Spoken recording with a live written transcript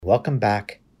welcome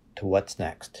back to What's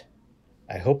Next.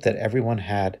 I hope that everyone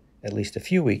had at least a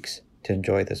few weeks to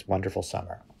enjoy this wonderful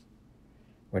summer.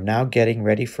 We're now getting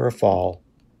ready for a fall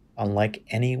unlike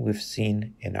any we've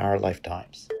seen in our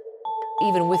lifetimes.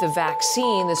 Even with a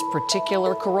vaccine, this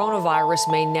particular coronavirus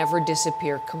may never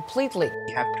disappear completely.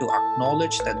 We have to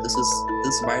acknowledge that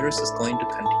this virus is going to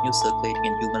continue circulating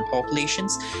in human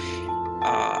populations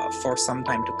for some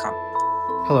time to come.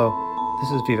 Hello,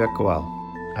 this is Vivek Goel.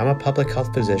 I'm a public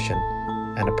health physician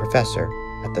and a professor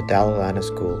at the Dalai Lama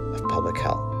School of Public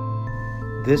Health.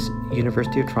 This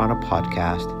University of Toronto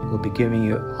podcast will be giving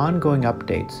you ongoing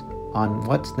updates on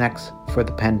what's next for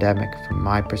the pandemic from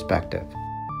my perspective.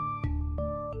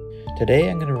 Today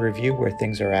I'm going to review where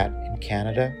things are at in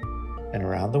Canada and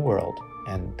around the world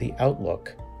and the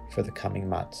outlook for the coming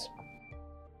months.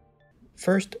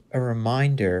 First, a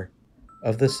reminder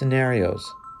of the scenarios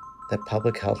that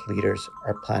public health leaders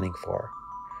are planning for.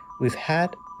 We've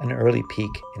had an early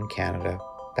peak in Canada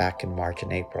back in March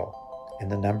and April,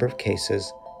 and the number of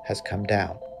cases has come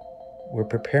down. We're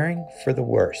preparing for the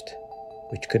worst,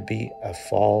 which could be a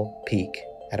fall peak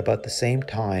at about the same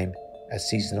time as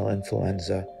seasonal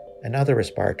influenza and other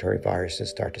respiratory viruses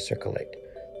start to circulate.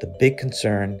 The big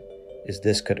concern is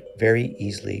this could very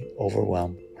easily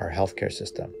overwhelm our healthcare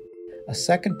system. A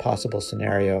second possible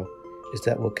scenario is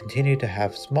that we'll continue to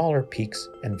have smaller peaks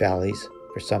and valleys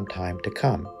for some time to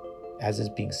come, as is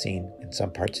being seen in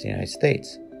some parts of the United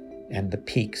States, and the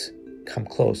peaks come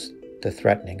close to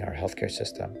threatening our healthcare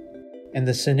system. And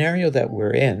the scenario that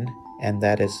we're in, and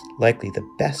that is likely the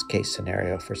best case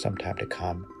scenario for some time to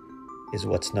come, is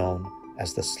what's known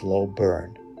as the slow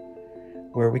burn,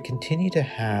 where we continue to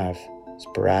have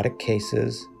sporadic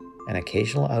cases and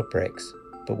occasional outbreaks,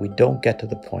 but we don't get to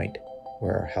the point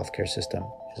where our healthcare system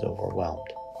is overwhelmed.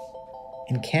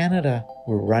 In Canada,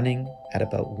 we're running at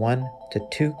about 1 to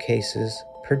 2 cases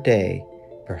per day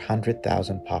per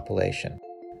 100,000 population.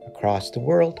 Across the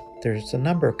world, there's a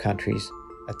number of countries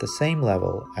at the same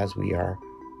level as we are,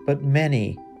 but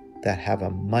many that have a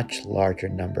much larger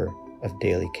number of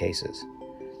daily cases.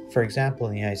 For example,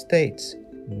 in the United States,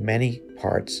 many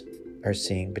parts are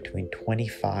seeing between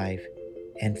 25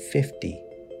 and 50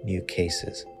 new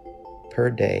cases per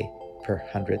day per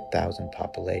 100,000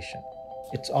 population.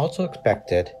 It's also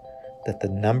expected that the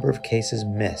number of cases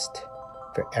missed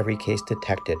for every case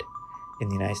detected in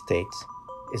the United States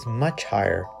is much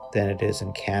higher than it is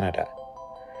in Canada.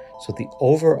 So the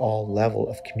overall level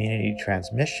of community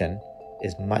transmission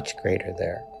is much greater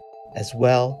there. As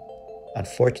well,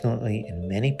 unfortunately, in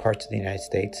many parts of the United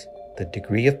States, the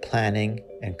degree of planning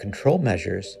and control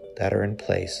measures that are in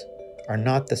place are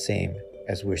not the same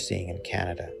as we're seeing in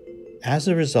Canada. As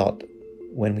a result,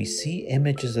 when we see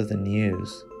images of the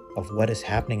news of what is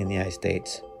happening in the United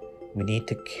States, we need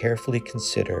to carefully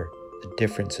consider the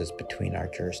differences between our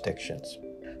jurisdictions.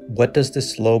 What does the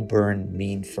slow burn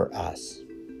mean for us?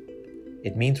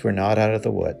 It means we're not out of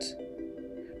the woods,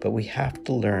 but we have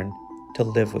to learn to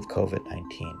live with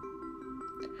COVID-19.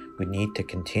 We need to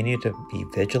continue to be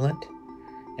vigilant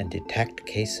and detect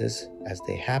cases as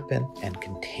they happen and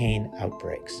contain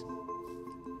outbreaks.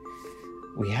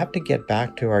 We have to get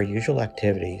back to our usual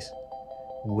activities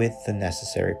with the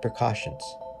necessary precautions.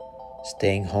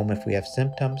 Staying home if we have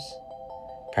symptoms,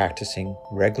 practicing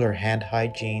regular hand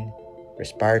hygiene,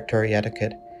 respiratory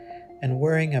etiquette, and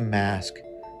wearing a mask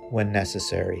when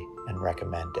necessary and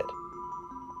recommended.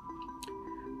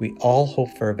 We all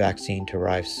hope for a vaccine to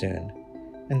arrive soon,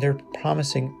 and they're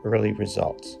promising early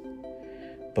results.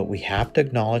 But we have to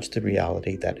acknowledge the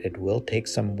reality that it will take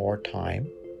some more time,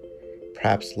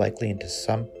 perhaps likely into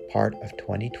some part of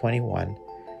 2021,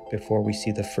 before we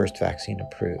see the first vaccine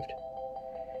approved.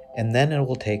 And then it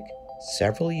will take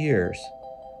several years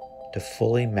to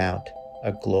fully mount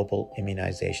a global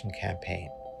immunization campaign.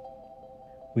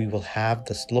 We will have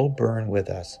the slow burn with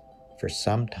us for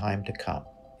some time to come.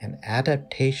 An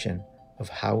adaptation of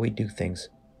how we do things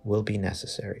will be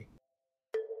necessary.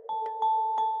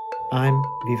 I'm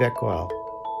Vivek Goel.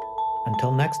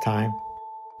 Until next time,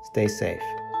 stay safe.